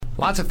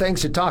Lots of things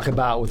to talk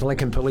about with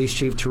Lincoln Police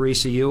Chief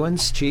Teresa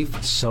Ewens.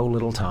 Chief, so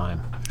little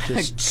time.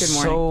 Just Good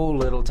morning. So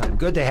little time.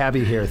 Good to have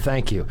you here.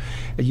 Thank you.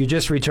 You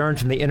just returned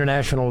from the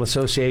International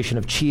Association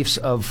of Chiefs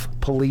of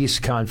Police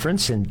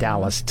Conference in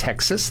Dallas,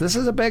 Texas. This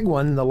is a big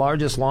one, the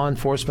largest law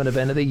enforcement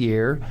event of the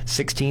year.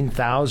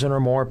 16,000 or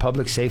more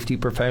public safety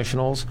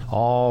professionals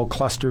all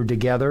clustered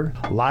together.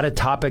 A lot of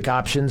topic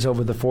options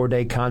over the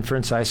 4-day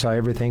conference. I saw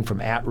everything from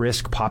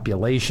at-risk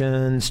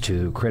populations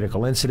to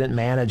critical incident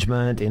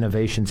management,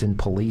 innovations in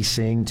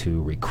policing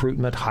to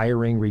recruitment,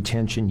 hiring,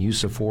 retention,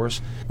 use of force.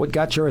 What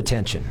got your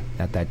attention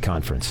at that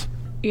conference?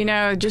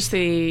 Just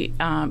the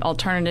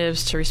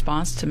alternatives to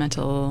response to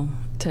mental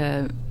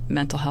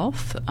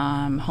health,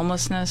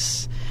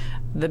 homelessness.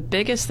 The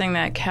biggest thing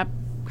that kept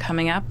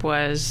coming up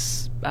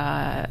was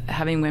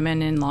having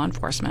women in law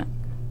enforcement.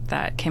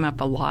 That came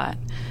up a lot,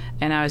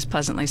 and I was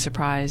pleasantly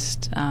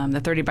surprised.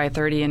 The 30 by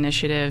 30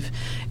 initiative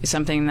is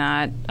something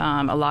that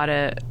a lot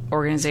of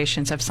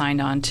organizations have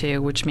signed on to,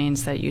 which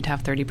means that you'd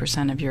have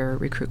 30% of your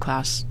recruit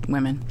class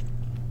women.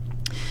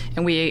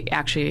 And we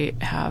actually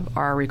have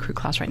our recruit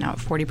class right now at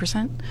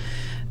 40%.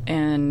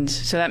 And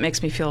so that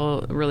makes me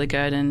feel really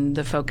good. And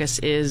the focus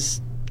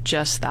is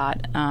just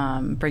that,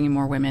 bringing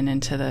more women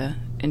into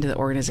the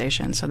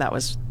organization. So that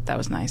was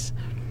nice.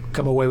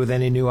 Come away with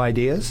any new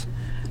ideas?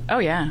 Oh,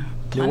 yeah.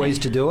 New ways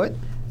to do it?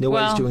 New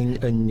ways to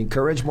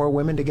encourage more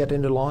women to get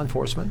into law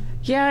enforcement?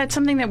 Yeah, it's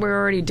something that we're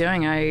already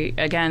doing.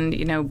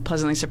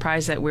 Pleasantly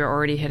surprised that we're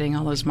already hitting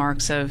all those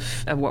marks of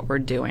what we're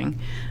doing.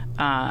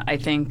 I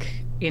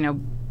think,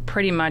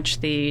 pretty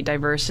much the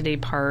diversity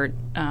part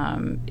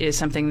is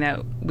something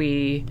that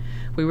we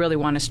really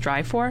want to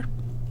strive for,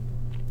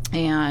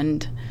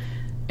 and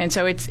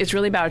so it's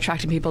really about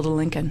attracting people to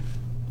Lincoln.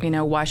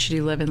 Why should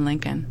you live in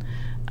Lincoln?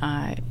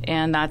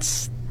 And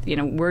that's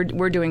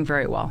we're doing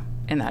very well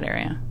in that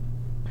area.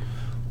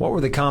 What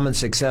were the common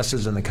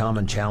successes and the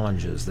common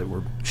challenges that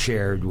were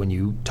shared when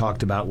you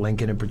talked about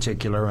Lincoln in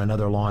particular and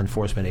other law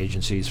enforcement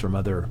agencies from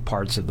other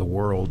parts of the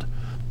world?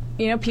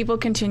 People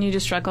continue to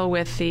struggle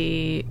with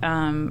the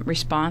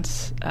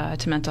response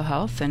to mental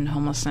health and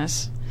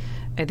homelessness.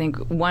 I think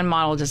one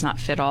model does not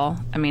fit all.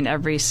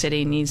 Every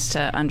city needs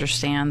to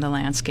understand the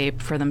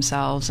landscape for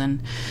themselves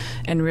and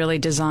really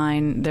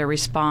design their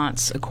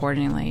response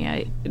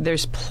accordingly.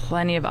 There's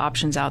plenty of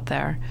options out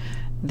there.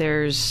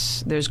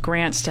 There's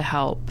grants to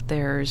help.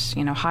 There's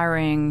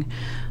hiring.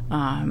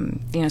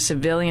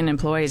 Civilian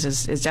employees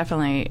is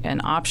definitely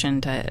an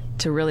option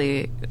to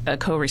really a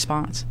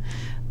co-response.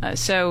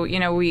 So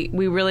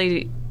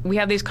we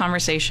have these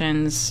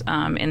conversations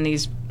in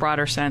these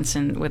broader sense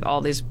and with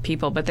all these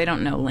people, but they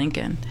don't know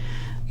Lincoln.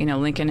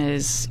 Lincoln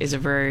is a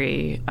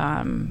very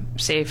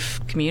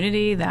safe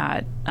community,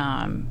 that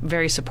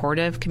very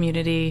supportive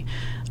community,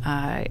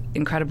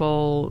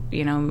 incredible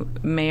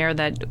mayor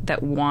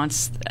that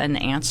wants an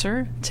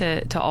answer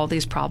to all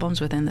these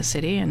problems within the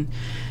city,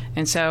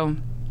 and so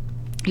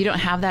you don't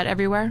have that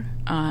everywhere,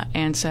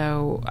 and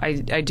so I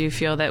do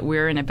feel that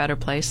we're in a better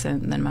place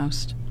than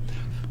most.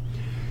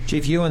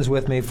 Chief Ewens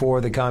with me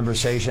for the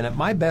conversation. At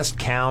my best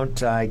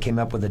count, I came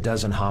up with a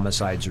dozen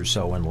homicides or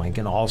so in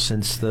Lincoln, all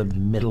since the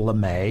middle of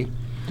May.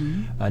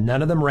 Mm-hmm.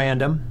 None of them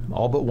random,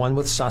 all but one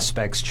with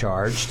suspects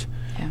charged.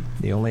 Yeah.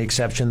 The only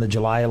exception, the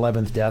July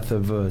 11th death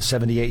of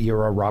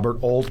 78-year-old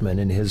Robert Altman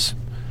in his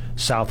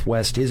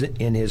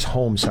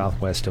home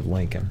southwest of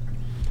Lincoln.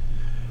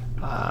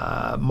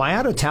 My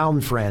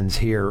out-of-town friends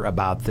hear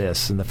about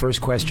this, and the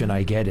first question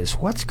I get is,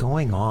 what's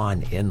going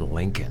on in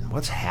Lincoln?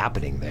 What's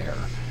happening there?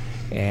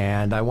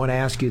 And I want to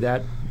ask you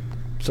that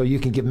so you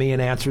can give me an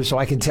answer so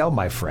I can tell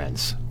my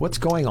friends. What's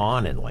going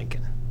on in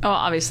Lincoln? Oh,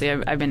 obviously,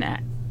 I've been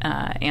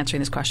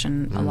answering this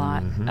question a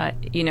lot.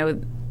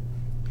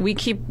 We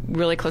keep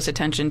really close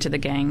attention to the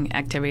gang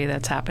activity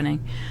that's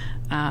happening.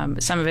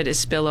 Some of it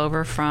is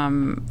spillover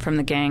from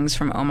the gangs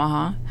from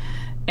Omaha,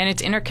 and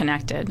it's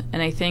interconnected.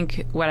 And I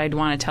think what I'd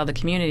want to tell the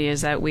community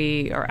is that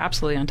we are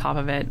absolutely on top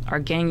of it. Our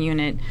gang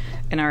unit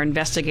and our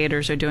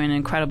investigators are doing an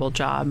incredible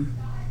job.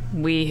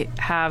 We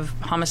have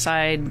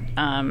homicide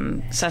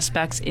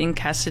suspects in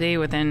custody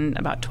within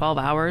about 12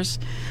 hours.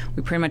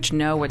 We pretty much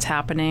know what's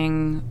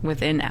happening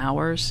within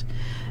hours.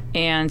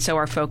 And so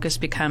our focus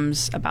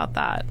becomes about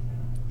that.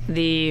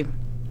 The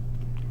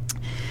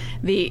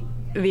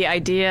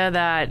idea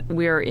that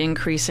we're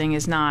increasing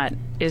is not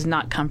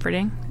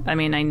comforting.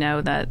 I know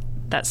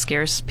that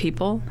scares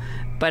people,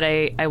 but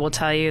I will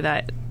tell you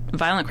that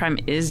violent crime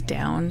is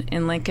down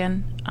in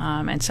Lincoln.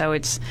 And so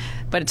it's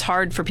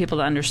hard for people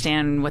to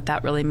understand what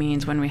that really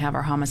means when we have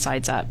our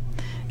homicides up.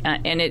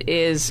 And it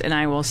is, and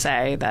I will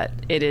say that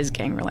it is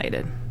gang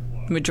related.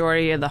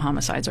 Majority of the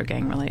homicides are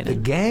gang related. The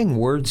gang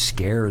word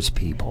scares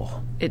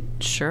people.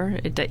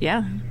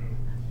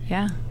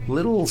 Yeah.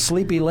 Little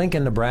sleepy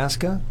Lincoln,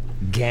 Nebraska,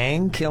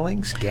 gang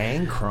killings,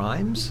 gang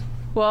crimes.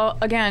 Well,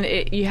 again,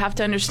 you have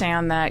to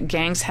understand that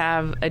gangs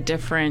have a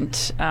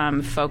different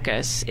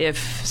focus.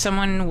 If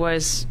someone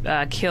was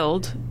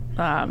killed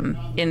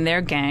in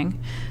their gang,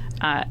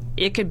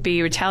 it could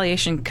be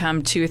retaliation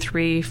come 2,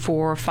 3,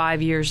 4,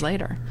 5 years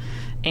later.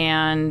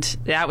 And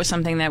that was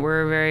something that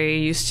we're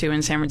very used to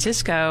in San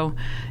Francisco,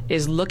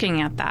 is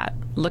looking at that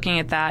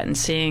and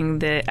seeing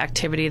the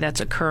activity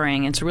that's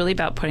occurring. It's really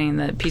about putting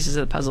the pieces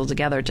of the puzzle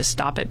together to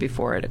stop it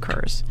before it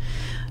occurs.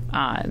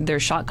 They're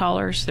shot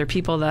callers. They're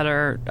people that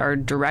are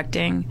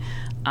directing.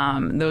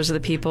 Those are the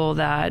people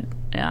that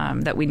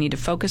we need to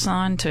focus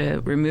on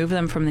to remove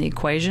them from the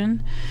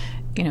equation.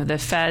 You know, the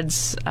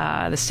feds,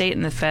 the state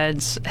and the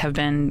feds have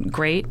been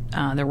great.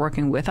 They're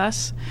working with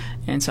us,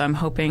 and so I'm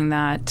hoping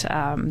that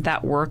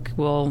that work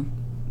will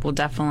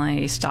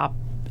definitely stop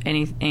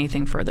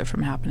anything further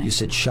from happening. You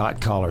said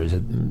shot callers.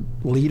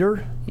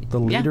 Leader? The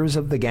leaders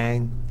of the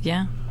gang?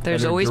 Yeah.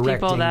 There's always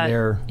people that,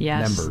 their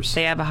yes, members.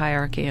 They have a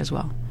hierarchy as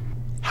well.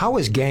 How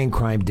is gang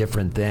crime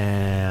different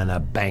than a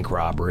bank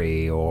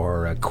robbery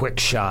or a quick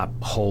shop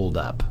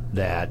holdup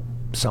that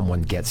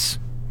someone gets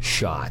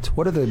shot?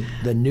 What are the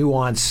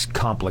nuanced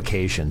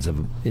complications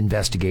of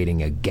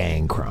investigating a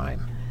gang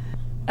crime?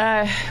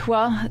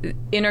 Well,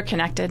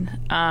 interconnected.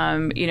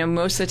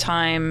 Most of the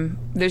time,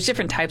 there's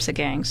different types of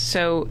gangs.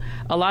 So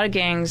a lot of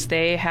gangs,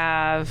 they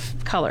have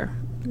color,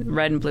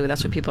 red and blue.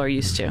 That's what people are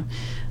used to.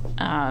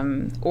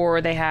 Or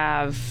they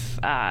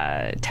have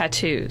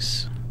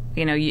tattoos.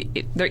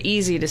 They're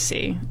easy to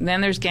see.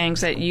 Then there's gangs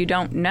that you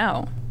don't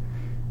know.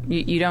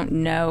 You don't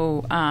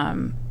know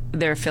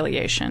their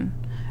affiliation.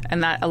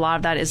 And that a lot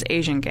of that is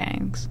Asian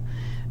gangs.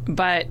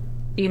 But,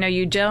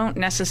 you don't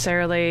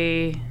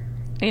necessarily,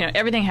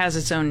 everything has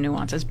its own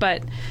nuances.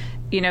 But,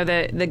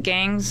 the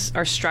gangs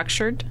are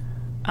structured.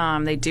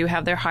 They do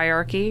have their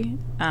hierarchy.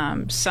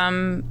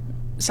 Some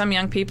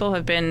young people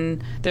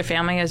their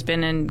family has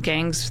been in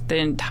gangs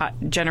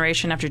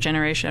generation after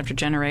generation after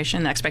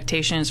generation. The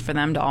expectation is for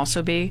them to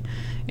also be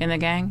in the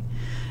gang.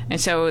 And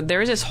so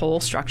there is this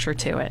whole structure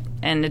to it.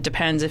 And it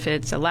depends if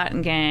it's a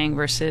Latin gang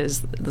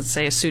versus, let's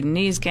say, a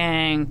Sudanese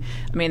gang.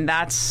 I mean,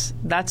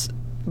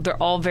 they're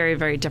all very,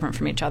 very different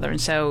from each other. And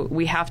so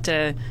we have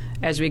to,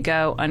 as we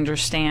go,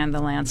 understand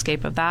the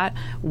landscape of that.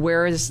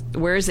 Where is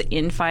the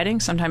infighting?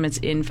 Sometimes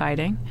it's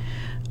infighting.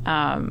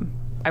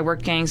 I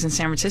worked gangs in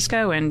San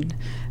Francisco, and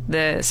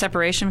the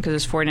separation, because it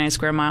was 49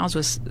 square miles,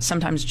 was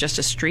sometimes just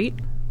a street,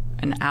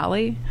 an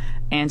alley.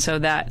 And so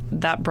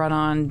that brought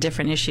on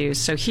different issues.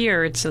 So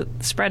here it's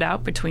spread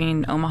out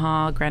between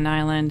Omaha, Grand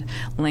Island,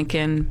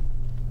 Lincoln.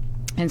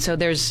 And so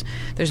there's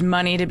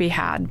money to be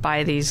had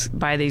by these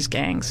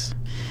gangs.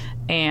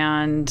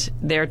 And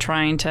they're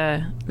trying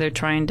to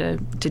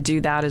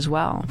do that as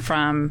well,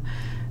 from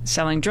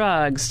selling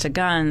drugs to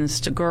guns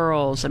to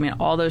girls. I mean,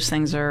 all those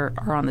things are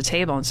on the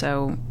table. And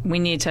so we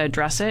need to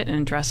address it and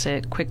address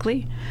it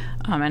quickly.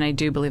 And I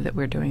do believe that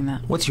we're doing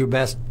that. What's your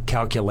best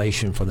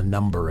calculation for the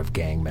number of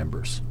gang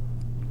members?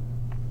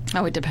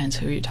 Oh, it depends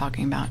who you're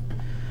talking about.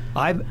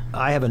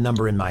 I have a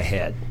number in my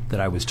head that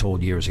I was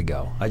told years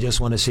ago. I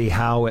just want to see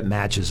how it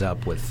matches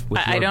up with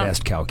your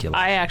best calculation.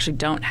 I actually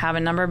don't have a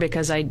number,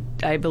 because I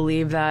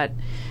believe that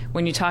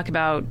when you talk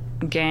about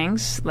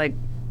gangs, like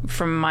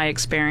from my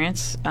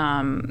experience,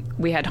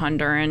 we had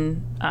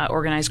Honduran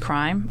organized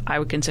crime. I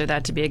would consider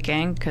that to be a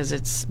gang because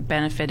it's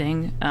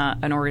benefiting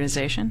an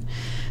organization.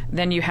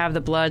 Then you have the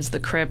Bloods, the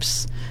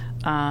Crips,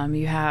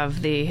 you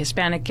have the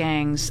Hispanic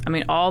gangs. I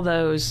mean, all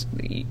those,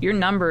 your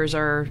numbers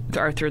are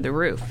through the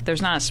roof.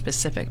 There's not a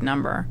specific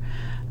number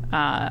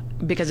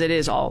because it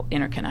is all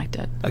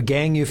interconnected. A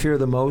gang you fear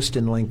the most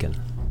in Lincoln?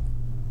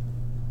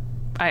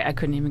 I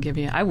couldn't even give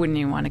you, I wouldn't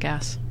even want to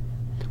guess.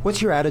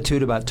 What's your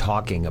attitude about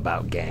talking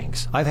about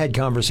gangs? I've had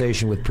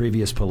conversation with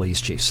previous police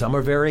chiefs. Some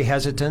are very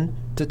hesitant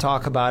to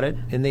talk about it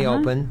in the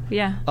open.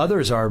 Yeah.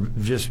 Others are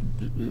just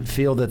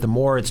feel that the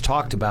more it's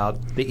talked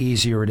about, the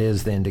easier it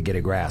is then to get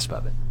a grasp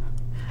of it.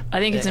 I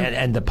think it's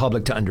and the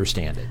public to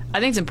understand it. I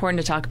think it's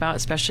important to talk about,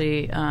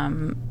 especially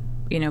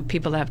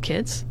people that have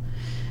kids.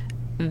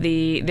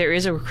 There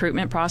is a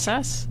recruitment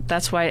process.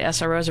 That's why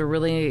SROs are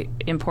really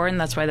important.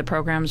 That's why the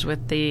programs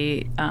with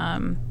the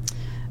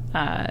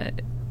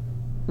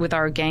with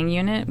our gang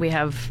unit, we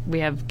have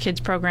kids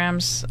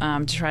programs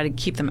to try to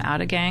keep them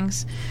out of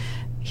gangs.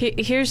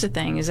 Here's the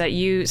thing: is that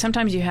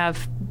sometimes you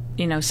have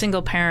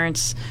single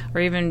parents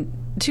or even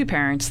two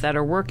parents that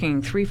are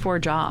working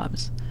 3-4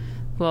 jobs.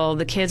 Well,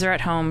 the kids are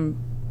at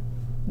home.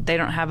 They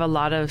don't have a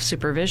lot of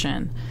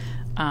supervision.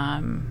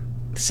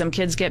 Some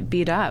kids get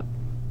beat up.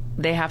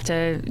 They have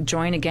to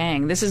join a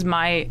gang. This is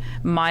my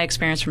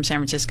experience from San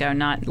Francisco,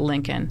 not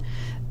Lincoln.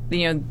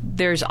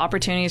 There's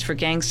opportunities for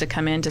gangs to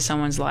come into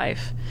someone's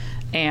life,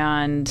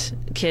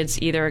 and kids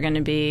either are going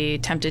to be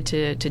tempted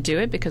to do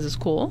it because it's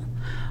cool,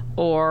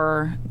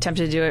 or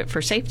tempted to do it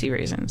for safety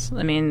reasons.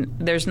 I mean,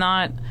 there's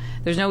no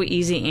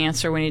easy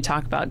answer when you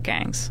talk about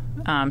gangs.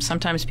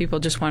 Sometimes people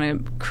just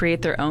want to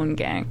create their own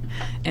gang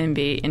and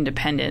be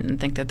independent and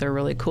think that they're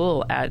really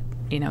cool at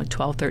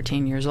 12,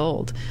 13 years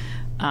old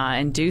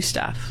and do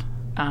stuff,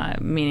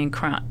 meaning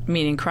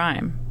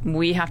crime.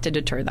 We have to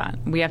deter that.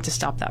 We have to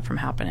stop that from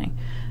happening.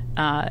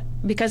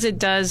 Because it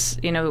does,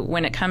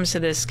 when it comes to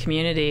this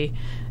community,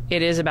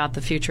 it is about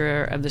the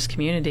future of this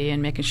community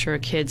and making sure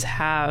kids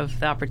have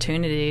the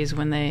opportunities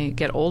when they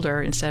get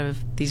older, instead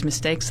of these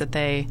mistakes that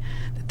they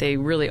they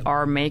really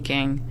are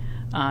making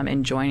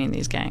in joining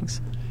these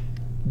gangs.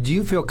 Do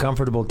you feel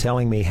comfortable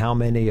telling me how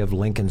many of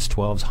Lincoln's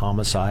 12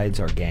 homicides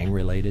are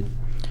gang-related?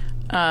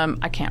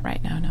 I can't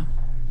right now, no.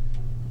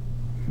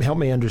 Help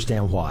me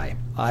understand why.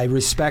 I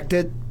respect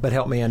it, but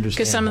help me understand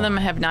Because some of them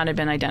why. have not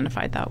been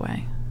identified that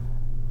way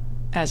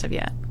as of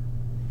yet.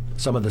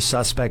 Some of the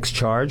suspects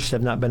charged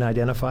have not been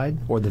identified,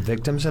 or the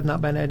victims have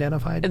not been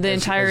identified? The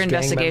entire gang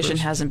investigation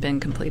members? hasn't been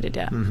completed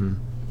yet. Mm-hmm.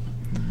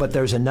 But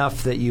there's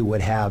enough that you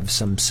would have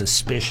some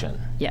suspicion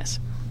Yes.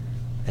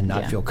 and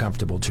not Yeah. feel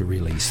comfortable to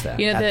release that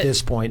You know, at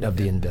this point of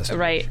the investigation.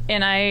 Right.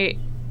 And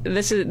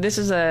this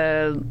is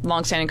a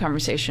longstanding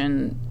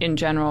conversation in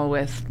general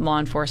with law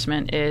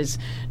enforcement is,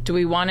 do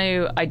we want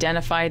to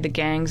identify the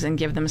gangs and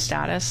give them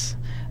status?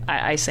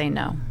 I say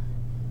no.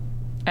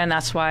 And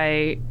that's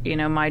why,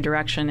 my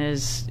direction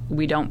is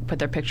we don't put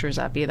their pictures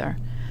up either,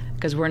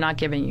 because we're not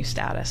giving you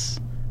status.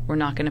 We're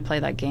not going to play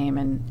that game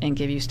and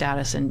give you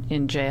status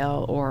in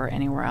jail or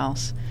anywhere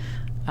else.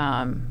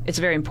 It's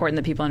very important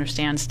that people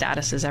understand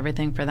status is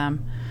everything for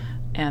them,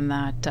 and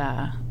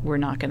that we're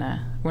not going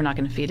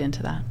to feed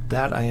into that.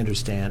 That I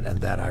understand,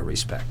 and that I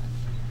respect.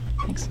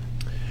 Thanks.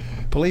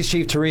 Police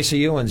Chief Teresa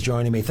Ewens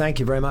joining me.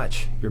 Thank you very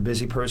much. You're a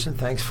busy person.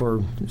 Thanks for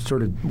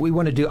I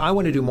want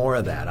to do more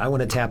of that. I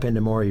want to tap into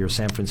more of your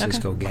San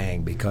Francisco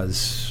gang,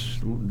 because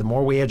the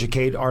more we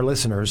educate our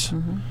listeners,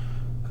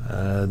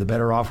 the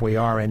better off we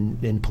are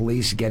in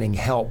police getting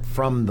help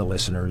from the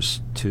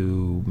listeners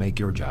to make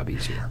your job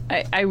easier.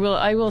 I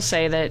will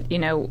say that,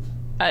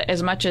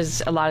 as much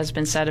as a lot has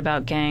been said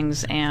about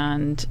gangs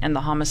and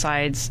the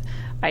homicides,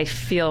 I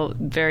feel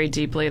very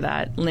deeply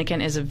that Lincoln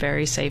is a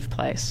very safe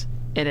place.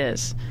 It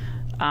is.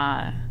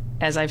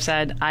 As I've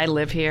said, I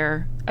live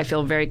here. I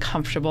feel very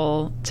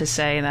comfortable to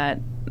say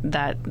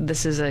that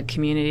this is a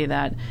community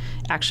that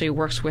actually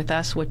works with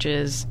us, which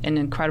is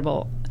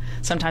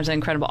sometimes an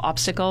incredible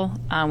obstacle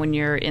when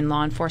you're in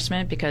law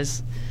enforcement,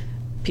 because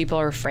people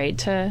are afraid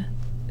to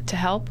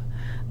help.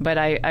 But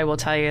I will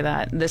tell you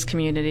that this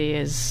community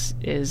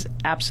is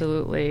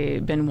absolutely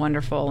been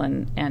wonderful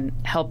and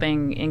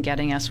helping in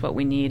getting us what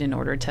we need in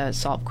order to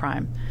solve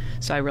crime.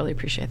 So I really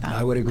appreciate that.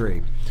 I would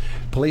agree.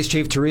 Police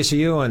Chief Teresa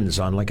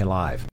Ewens on Lincoln Live.